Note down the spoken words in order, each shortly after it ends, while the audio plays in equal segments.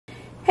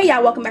Hey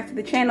y'all, welcome back to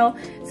the channel.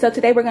 So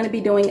today we're going to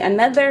be doing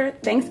another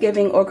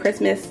Thanksgiving or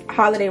Christmas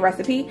holiday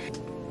recipe.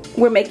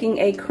 We're making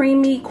a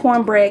creamy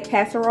cornbread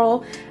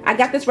casserole. I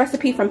got this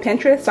recipe from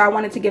Pinterest, so I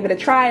wanted to give it a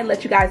try and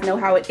let you guys know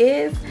how it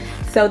is,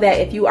 so that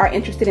if you are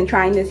interested in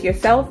trying this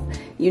yourself,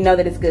 you know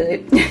that it's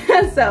good.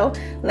 So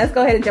let's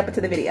go ahead and jump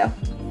into the video.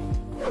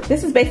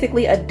 This is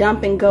basically a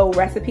dump and go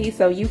recipe,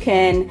 so you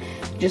can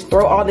just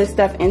throw all this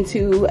stuff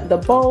into the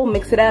bowl,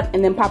 mix it up,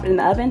 and then pop it in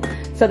the oven.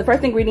 So the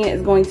first ingredient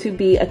is going to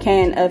be a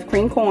can of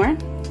cream corn.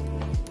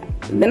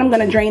 Then I'm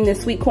going to drain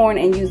this sweet corn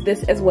and use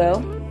this as well.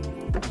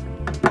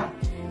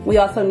 We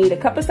also need a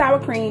cup of sour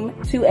cream,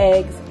 2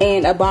 eggs,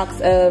 and a box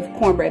of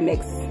cornbread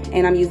mix,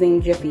 and I'm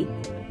using Jiffy.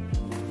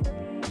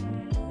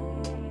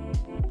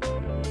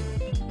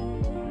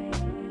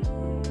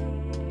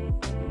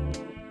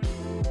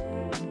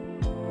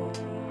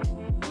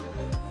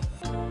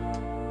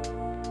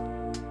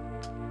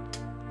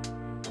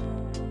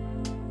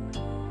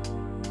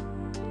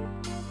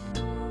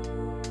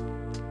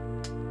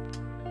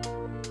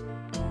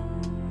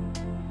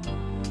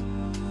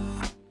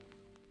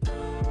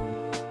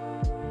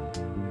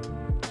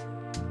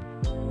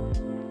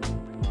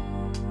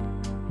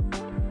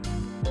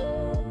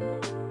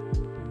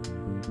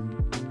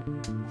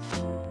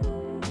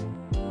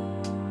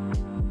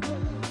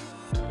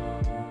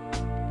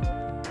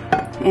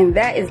 And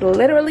that is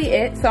literally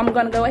it. So I'm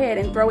gonna go ahead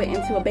and throw it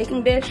into a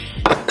baking dish.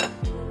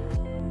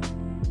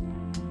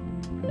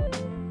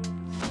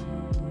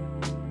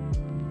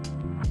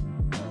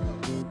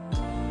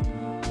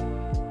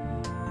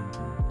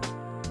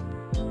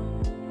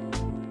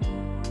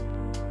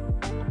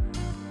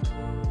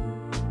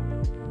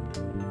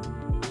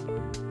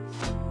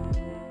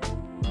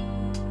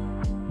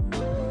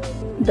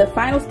 The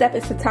final step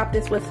is to top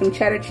this with some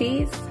cheddar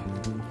cheese.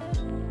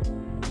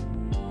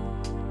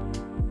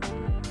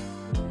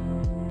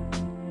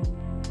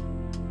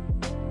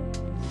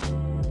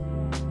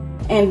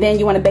 And then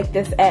you want to bake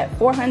this at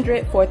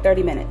 400 for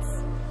 30 minutes.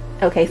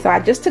 Okay, so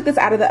I just took this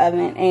out of the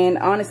oven, and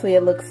honestly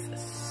it looks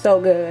so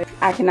good.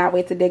 I cannot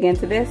wait to dig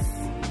into this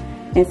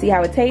and see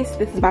how it tastes.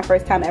 This is my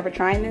first time ever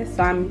trying this,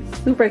 so I'm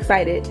super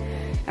excited.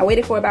 I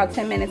waited for about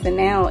 10 minutes and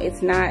now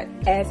it's not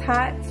as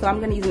hot, so I'm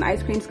gonna use an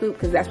ice cream scoop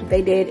because that's what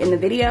they did in the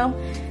video.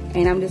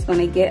 And I'm just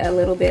gonna get a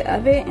little bit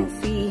of it and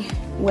see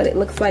what it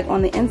looks like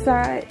on the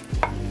inside.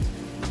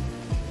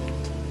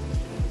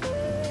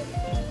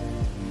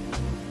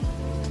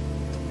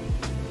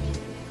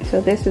 So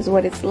this is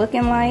what it's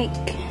looking like.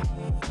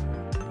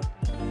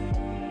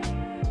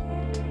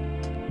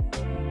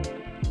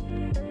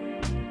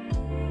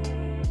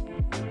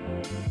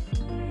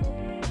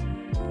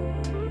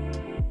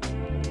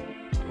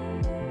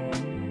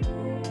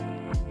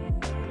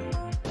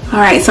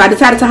 Alright, so I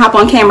decided to hop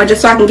on camera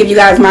just so I can give you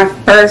guys my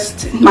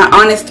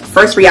honest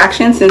first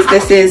reaction, since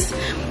this is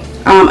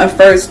a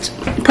first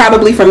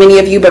probably for many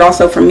of you, but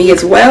also for me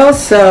as well.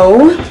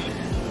 So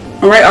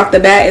right off the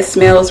bat, it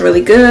smells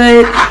really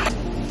good.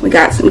 We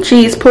got some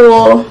cheese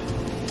pull.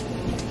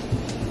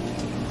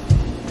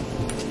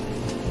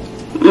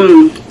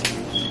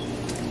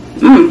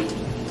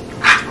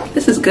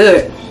 This is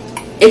good.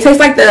 It tastes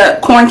like the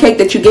corn cake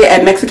that you get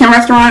at Mexican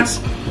restaurants,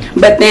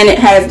 but then it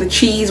has the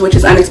cheese, which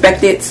is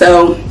unexpected.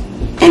 So,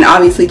 and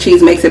obviously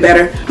cheese makes it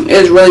better.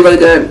 It's really, really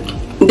good.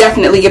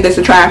 Definitely give this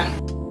a try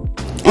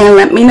and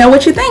let me know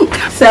what you think.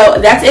 So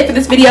that's it for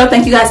this video.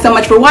 Thank you guys so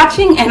much for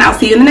watching, and I'll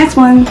see you in the next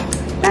one.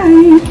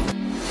 Bye.